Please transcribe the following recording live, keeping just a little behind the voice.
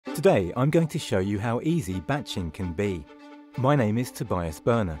Today I'm going to show you how easy batching can be. My name is Tobias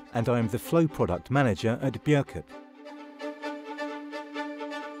Berner and I am the Flow Product Manager at viarity.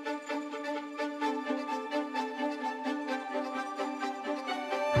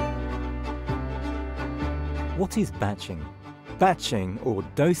 What is batching? Batching or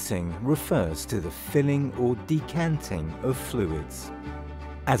dosing refers to the filling or decanting of fluids.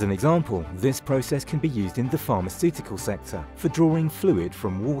 As an example, this process can be used in the pharmaceutical sector for drawing fluid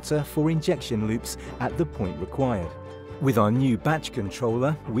from water for injection loops at the point required. With our new batch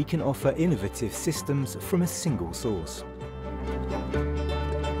controller, we can offer innovative systems from a single source.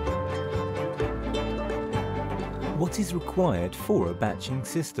 What is required for a batching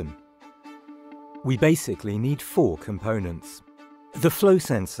system? We basically need 4 components. The flow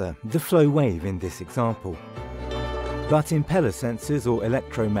sensor, the FLOWave in this example. But impeller sensors or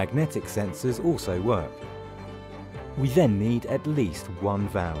electromagnetic sensors also work. We then need at least 1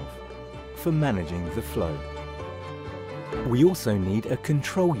 valve for managing the flow. We also need a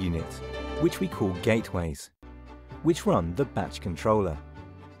control unit, which we call gateways, which run the batch controller,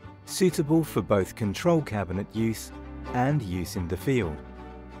 suitable for both control cabinet use and use in the field.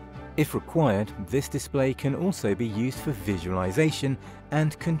 If required, this display can also be used for visualization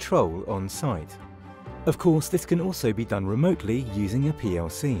and control on site. Of course, this can also be done remotely using a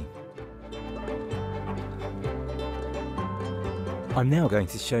PLC. I'm now going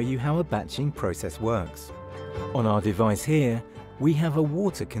to show you how a batching process works. On our device here, we have a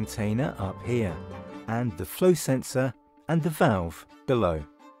water container up here, and the flow sensor and the valve below.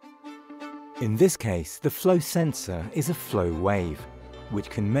 In this case, the flow sensor is a FLOWave, which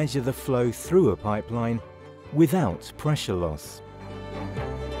can measure the flow through a pipeline without pressure loss.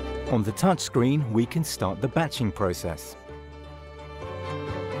 On the touchscreen, we can start the batching process.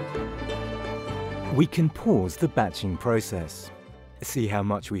 We can pause the batching process, see how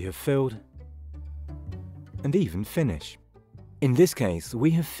much we have filled, and even finish. In this case,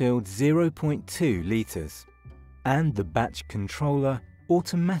 we have filled 0.2 litres, and the batch controller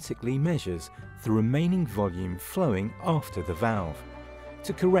automatically measures the remaining volume flowing after the valve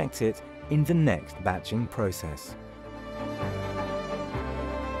to correct it in the next batching process.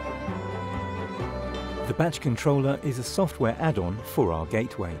 The batch controller is a software add-on for our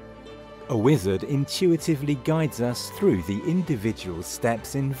gateway. A wizard intuitively guides us through the individual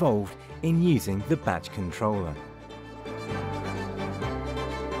steps involved in using the batch controller.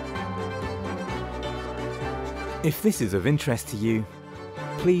 If this is of interest to you,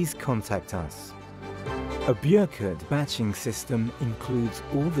 please contact us. A viarity batching system includes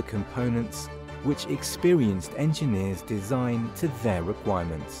all the components which experienced engineers design to their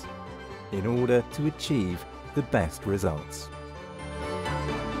requirements in order to achieve the best results.